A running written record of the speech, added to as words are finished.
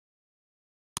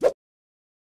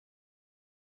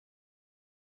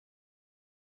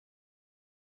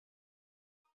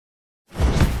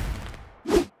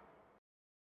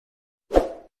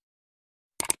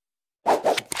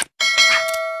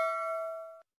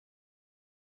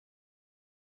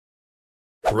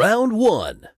Round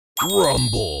 1.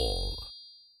 Rumble.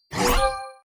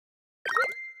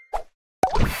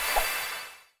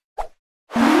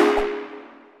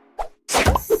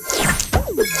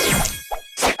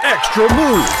 Extra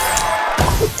move.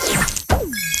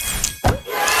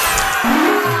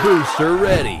 Booster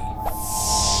ready.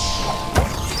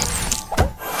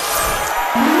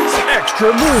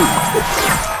 Extra move.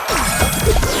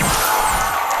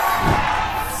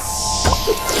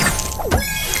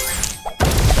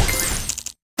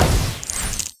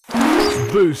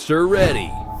 Booster ready.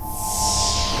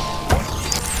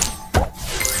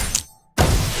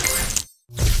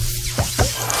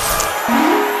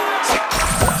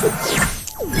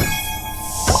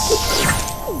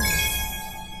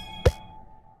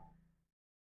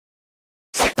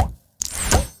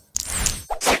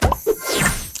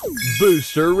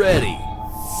 Booster ready.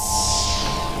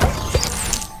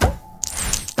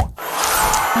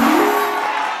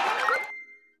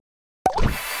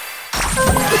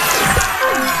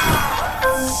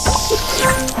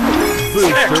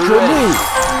 Booster extra ready. Move.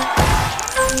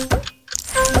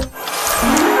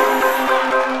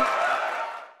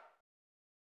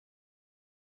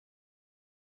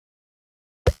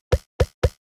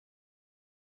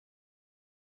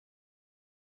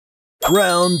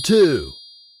 Round 2.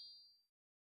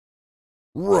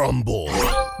 Rumble.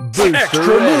 Booster extra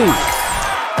ready. Move.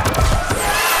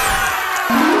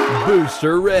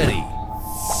 Booster ready.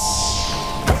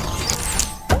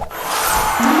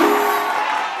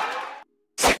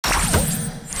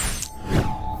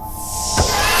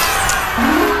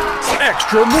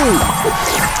 Extra move.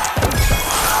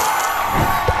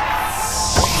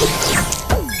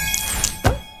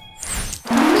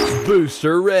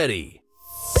 Booster ready.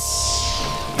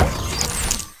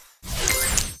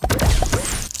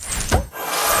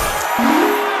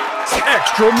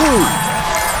 Extra move.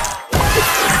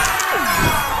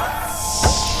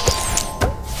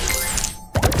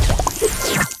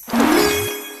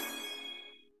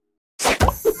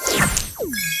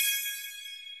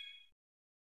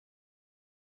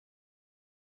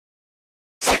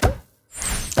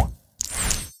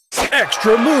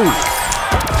 Extra move.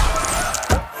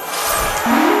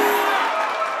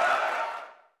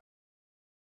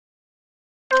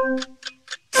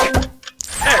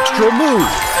 Extra move.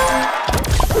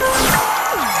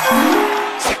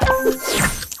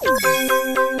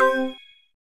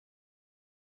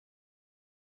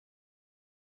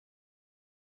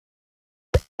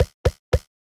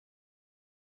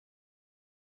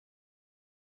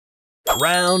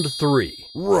 Round 3.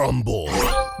 Rumble.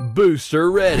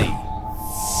 Booster ready.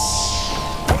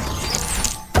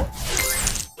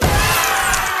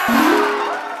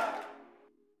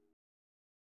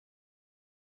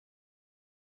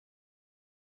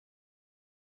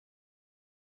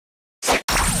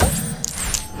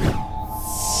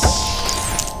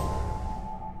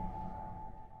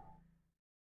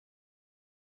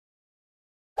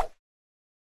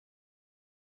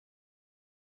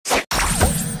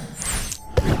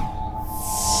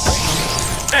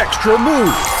 Extra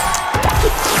move.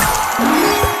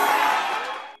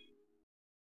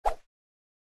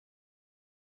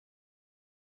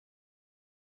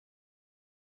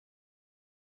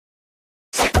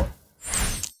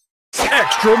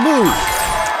 Extra move.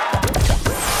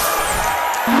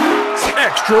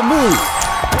 Extra move.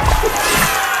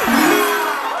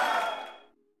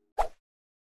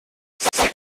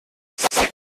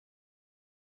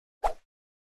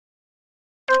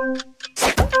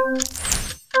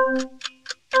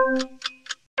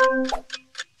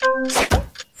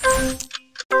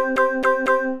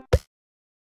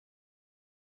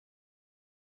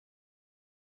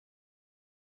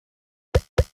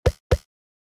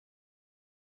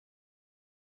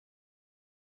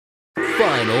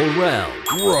 Final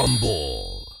round.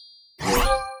 Rumble.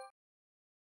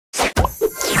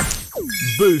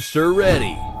 Booster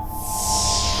ready.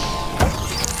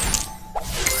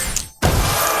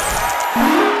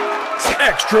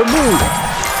 Extra move.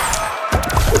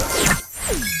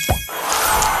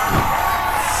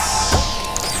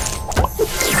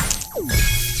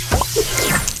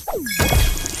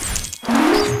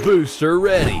 Booster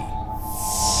ready.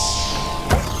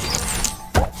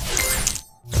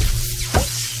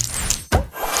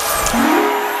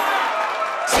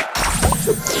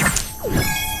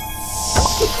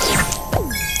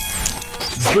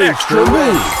 Booster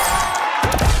ready.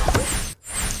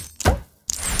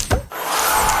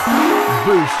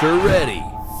 Booster ready.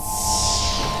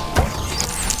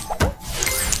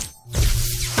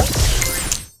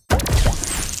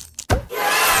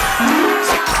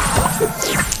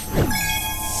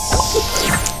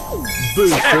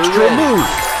 Booster extra ready. Move.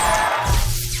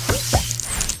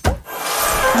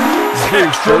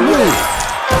 Booster move.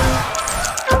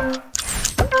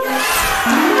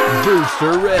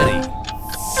 Booster ready.